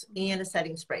brows and a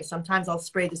setting spray. Sometimes I'll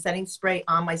spray the setting spray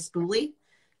on my spoolie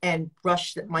and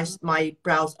brush my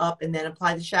brows up and then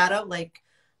apply the shadow. Like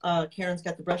Karen's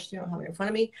got the brush there, I don't have it in front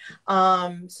of me.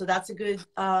 So that's a good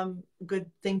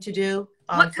thing to do.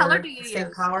 What color do you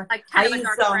use? Power. Like kind of a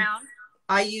dark brown?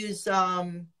 I use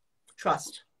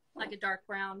Trust. Like a dark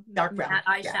brown eyeshadow.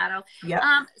 eyeshadow.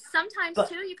 Yeah. Sometimes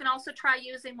too, you can also try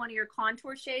using one of your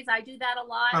contour shades. I do that a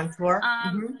lot. Contour.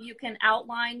 You can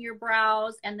outline your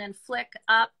brows and then flick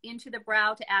up into the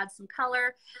brow to add some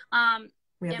color.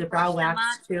 We have the brow wax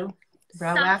too.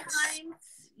 Sometimes,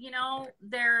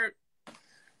 they're,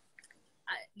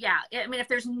 I mean, if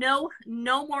there's no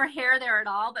more hair there at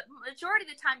all, but majority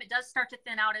of the time it does start to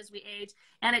thin out as we age,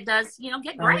 and it does,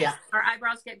 get gray. Oh, yeah. Our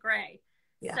eyebrows get gray.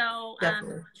 Yeah, so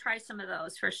try some of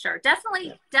those for sure.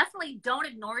 Definitely don't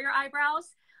ignore your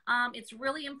eyebrows. It's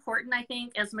really important, I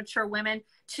think, as mature women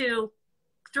to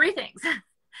 3 things.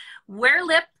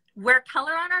 wear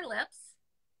color on our lips,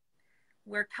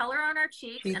 wear color on our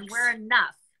cheeks, and wear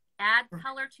enough. Add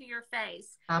color to your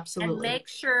face. Absolutely. And make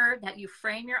sure that you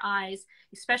frame your eyes,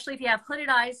 especially if you have hooded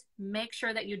eyes. Make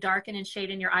sure that you darken and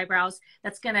shade in your eyebrows.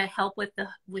 That's going to help with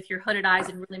your hooded eyes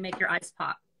and really make your eyes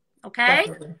pop. Okay?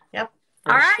 Definitely. Yep.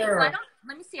 All right. Sure. Well,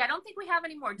 let me see. I don't think we have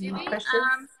any more, do we?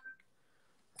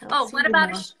 What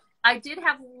about I did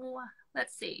have,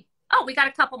 let's see. Oh, we got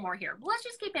a couple more here. Well, let's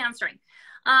just keep answering.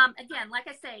 Again, like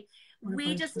I say,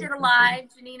 we just did a live,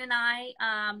 Janine and I.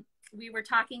 We were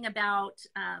talking about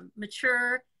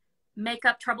mature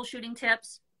makeup troubleshooting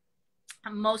tips.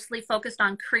 I'm mostly focused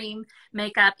on cream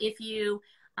makeup. If you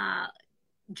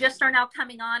just are now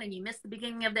coming on and you missed the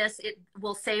beginning of this,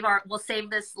 we'll save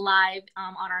this live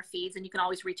on our feeds, and you can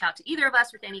always reach out to either of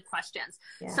us with any questions.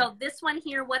 Yeah. So this one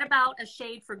here, what about a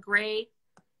shade for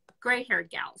gray-haired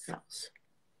gals?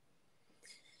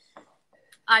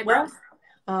 Eyebrows.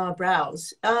 Well,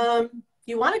 brows.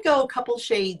 You want to go a couple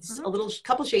shades,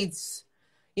 couple shades,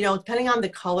 depending on the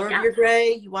color of your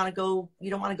gray. You don't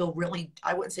want to go really,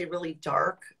 I wouldn't say really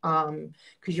dark,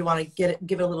 because you want to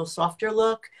give it a little softer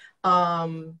look.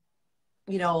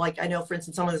 you know, like I know, for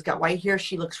instance, someone that's got white hair,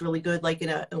 she looks really good, like in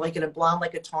a blonde,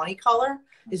 like a tawny color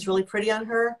is really pretty on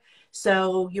her.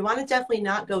 So you want to definitely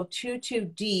not go too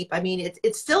deep. I mean,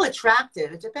 it's still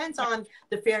attractive. It depends on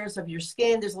the fairness of your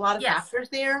skin. There's a lot of factors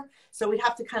there. So we'd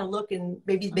have to kind of look and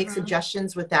maybe make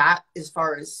suggestions with that as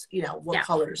far as, you know, what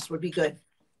colors would be good.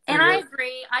 And I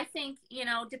agree. I think, you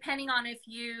know, depending on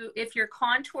if your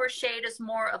contour shade is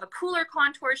more of a cooler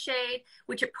contour shade,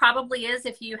 which it probably is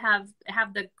if you have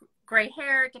the gray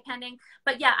hair, depending.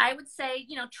 But yeah, I would say,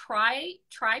 you know, try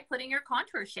putting your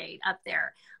contour shade up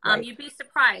there. You'd be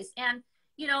surprised. And,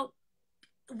 you know,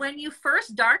 when you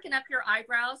first darken up your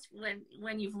eyebrows,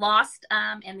 when you've lost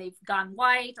and they've gone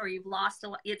white, or you've lost a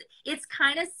lot, it's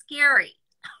kind of scary.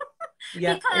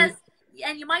 Because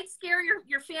and you might scare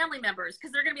your family members,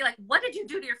 because they're going to be like, what did you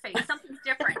do to your face? Something's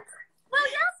different. Well,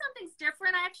 yeah, something's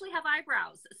different. I actually have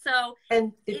eyebrows. So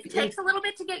it takes a little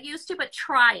bit to get used to, but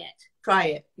try it. Try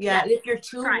it. Yeah. And if you're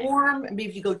too warm, maybe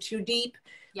if you go too deep,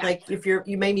 like if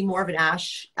you may be more of an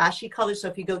ashy color. So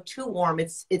if you go too warm,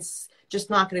 it's just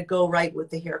not going to go right with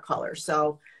the hair color.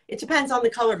 So it depends on the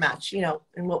color match, you know,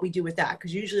 and what we do with that.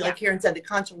 Because usually, like Karen said, the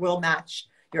contour will match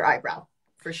your eyebrow.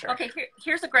 For sure. Okay,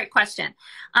 here's a great question.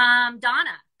 Donna.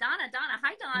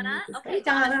 Hi, Donna. Okay, hey,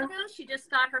 Donna. She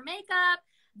just got her makeup.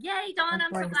 Yay, Donna.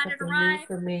 I'm so glad it arrived.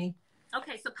 For me.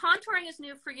 Okay, so contouring is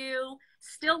new for you.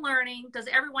 Still learning. Does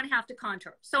everyone have to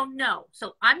contour? So no.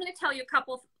 So I'm going to tell you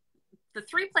the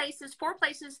 4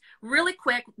 places really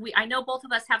quick. I know both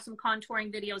of us have some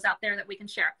contouring videos out there that we can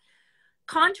share.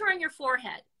 Contouring your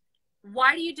forehead.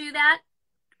 Why do you do that?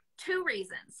 2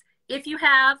 reasons. If you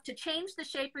have to change the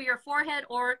shape of your forehead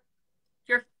or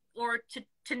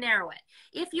to narrow it.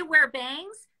 If you wear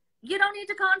bangs, you don't need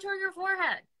to contour your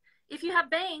forehead. If you have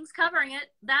bangs covering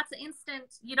it, that's instant.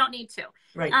 You don't need to.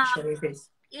 Right. Show your face.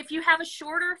 If you have a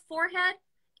shorter forehead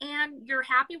and you're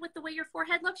happy with the way your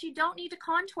forehead looks, you don't need to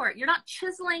contour it. You're not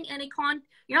chiseling any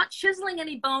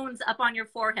bones up on your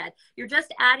forehead. You're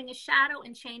just adding a shadow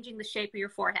and changing the shape of your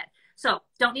forehead. So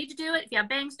don't need to do it. If you have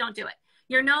bangs, don't do it.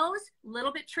 Your nose, a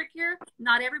little bit trickier.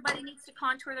 Not everybody needs to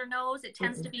contour their nose. It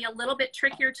tends to be a little bit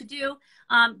trickier to do.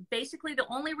 Basically, the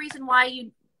only reason why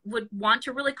you would want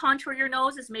to really contour your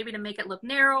nose is maybe to make it look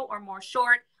narrow or more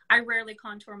short. I rarely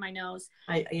contour my nose.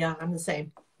 I'm the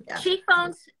same. Yeah.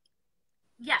 Cheekbones,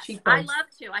 yes, I love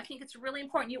to. I think it's really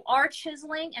important. You are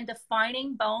chiseling and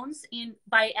defining bones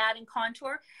by adding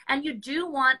contour, and you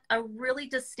do want a really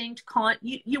distinct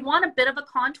you want a bit of a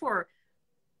contour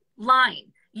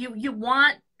line. You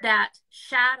want that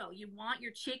shadow. You want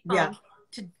your cheekbone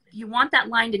you want that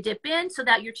line to dip in so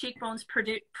that your cheekbones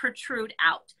protrude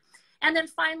out. And then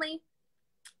finally,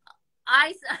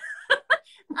 eyes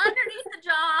underneath the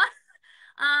jaw.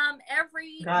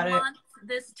 Every month,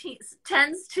 this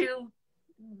tends to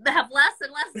have less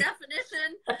and less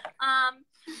definition.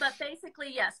 But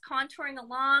basically, yes, contouring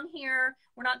along here.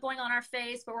 We're not going on our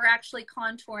face, but we're actually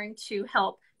contouring to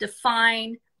help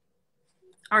define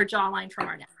our jawline from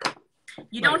our neck.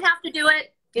 You don't have to do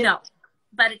it, no,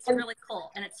 but it's really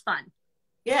cool and it's fun.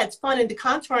 Yeah, it's fun. And the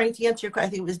contouring, to answer your question, I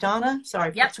think it was Donna,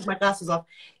 sorry, I took my glasses off,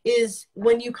 is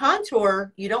when you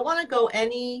contour, you don't want to go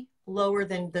any lower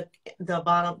than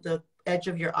the edge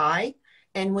of your eye.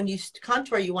 And when you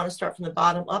contour, you want to start from the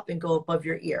bottom up and go above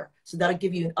your ear. So that'll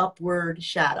give you an upward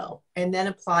shadow, and then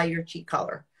apply your cheek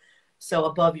color. So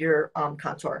above your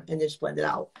contour, and just blend it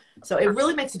out. So it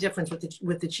really makes a difference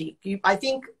with the cheek. I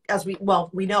think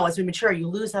we know as we mature, you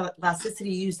lose that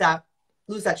elasticity, you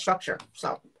lose that structure.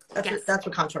 So that's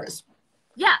what contour is.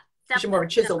 Yeah, definitely. More of a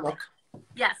chisel look.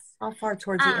 Yes. How far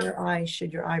towards the inner eye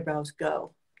should your eyebrows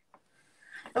go?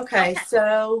 Okay,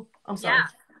 so I'm sorry. Yeah.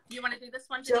 You want to do this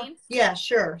one, Janine? Yeah,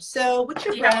 sure. So what's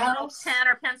your brows? Do you have a little pen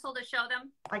or pencil to show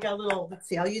them? I got a little. Let's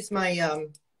see. I'll use my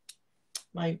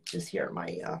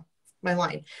my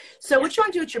line. So what you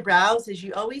want to do with your brows is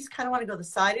you always kind of want to go the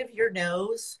side of your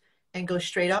nose and go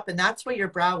straight up, and that's where your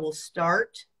brow will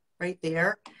start, right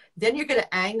there. Then you're going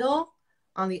to angle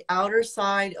on the outer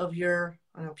side of your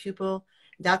pupil.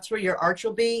 That's where your arch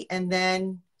will be, and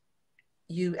then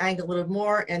you angle a little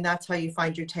more, and that's how you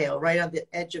find your tail, right on the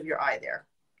edge of your eye there.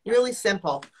 Really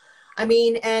simple. I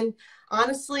mean, and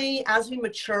honestly, as we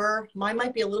mature, mine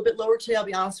might be a little bit lower today, I'll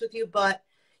be honest with you, but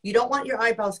you don't want your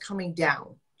eyebrows coming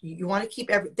down. You want to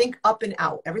keep everything up and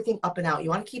out, everything up and out.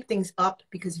 You want to keep things up,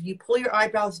 because if you pull your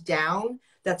eyebrows down,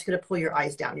 that's going to pull your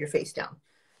eyes down, your face down.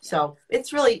 So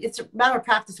it's a matter of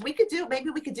practice. Maybe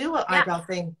we could do an eyebrow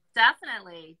thing.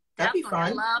 Definitely. That'd be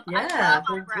fun. I love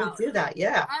we'll do that.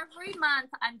 Yeah. Every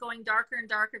month I'm going darker and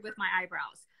darker with my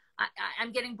eyebrows.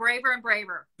 I'm getting braver and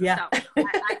braver. Yeah. So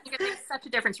I think it makes such a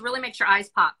difference. Really makes your eyes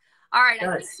pop. All right,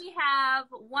 I think Yes. we have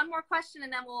one more question,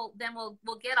 and then we'll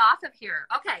get off of here.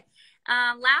 Okay,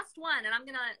 last one, and I'm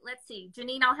gonna let's see,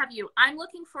 Janine, I'll have you. I'm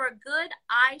looking for a good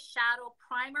eyeshadow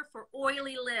primer for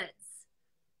oily lids.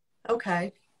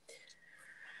 Okay.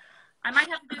 I might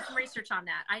have to do some research on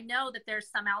that. I know that there's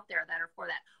some out there that are for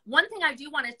that. One thing I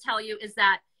do want to tell you is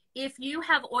that if you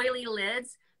have oily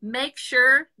lids, make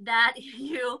sure that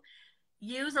you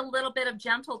use a little bit of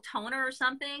gentle toner or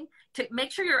something to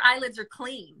make sure your eyelids are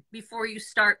clean before you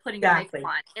start putting your makeup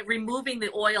on, removing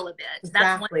the oil a bit.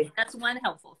 Exactly. That's one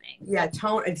helpful thing. Yeah,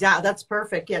 tone, exactly. That's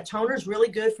perfect. Yeah, toner is really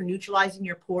good for neutralizing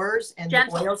your pores and the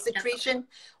oil secretion.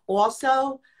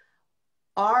 Also,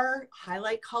 our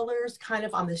highlight colors kind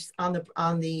of on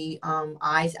the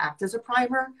eyes act as a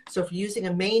primer. So if you're using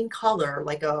a main color,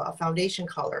 like a foundation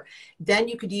color, then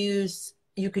you could use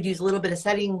a little bit of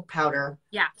setting powder.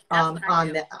 Yeah. On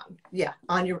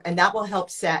your, and that will help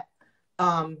set,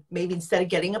 maybe instead of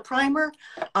getting a primer,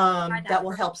 that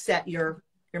will help set your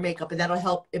makeup, and that'll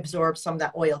help absorb some of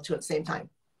that oil too at the same time.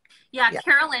 Yeah.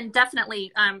 Carolyn,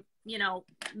 definitely, you know,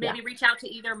 maybe reach out to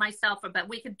either myself, but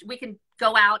we can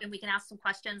go out and we can ask some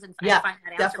questions and find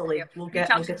that answer. Definitely. We'll get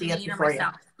the answer for you.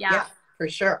 Yeah, for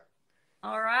sure.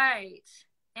 All right.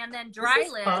 And then dry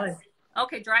lids.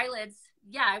 Okay, dry lids.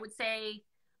 Yeah, I would say,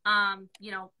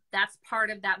 you know, that's part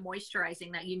of that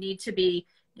moisturizing, that you need to be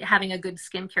having a good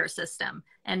skincare system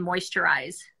and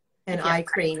moisturize. And eye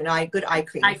cream, good eye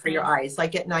cream for your eyes.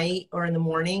 Like at night or in the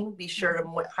morning, be sure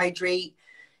to hydrate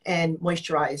and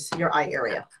moisturize your eye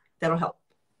area. That'll help.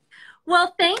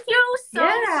 Well, thank you so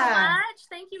much.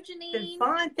 Thank you, Janine. It's been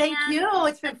fun. Thank you.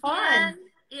 It's been fun.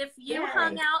 If you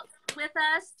hung out with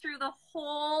us through the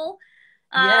whole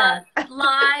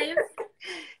live,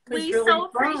 we really so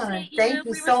appreciate you. Thank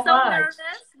you so much. Nervous.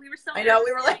 We were so nervous. I know,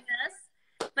 we were like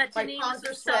this, but Janine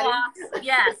was so awesome.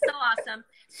 Yeah, so awesome.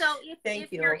 So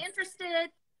if you're interested,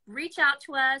 reach out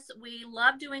to us. We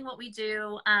love doing what we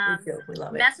do. We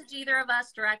love it. Message either of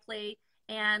us directly,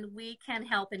 and we can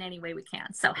help in any way we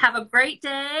can. So have a great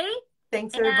day.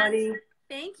 Thanks, everybody.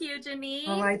 Thank you, Janine.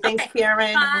 All right. Thanks,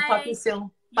 Karen. We'll talk to you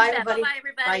soon. Bye, everybody. Bye,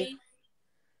 everybody. Bye.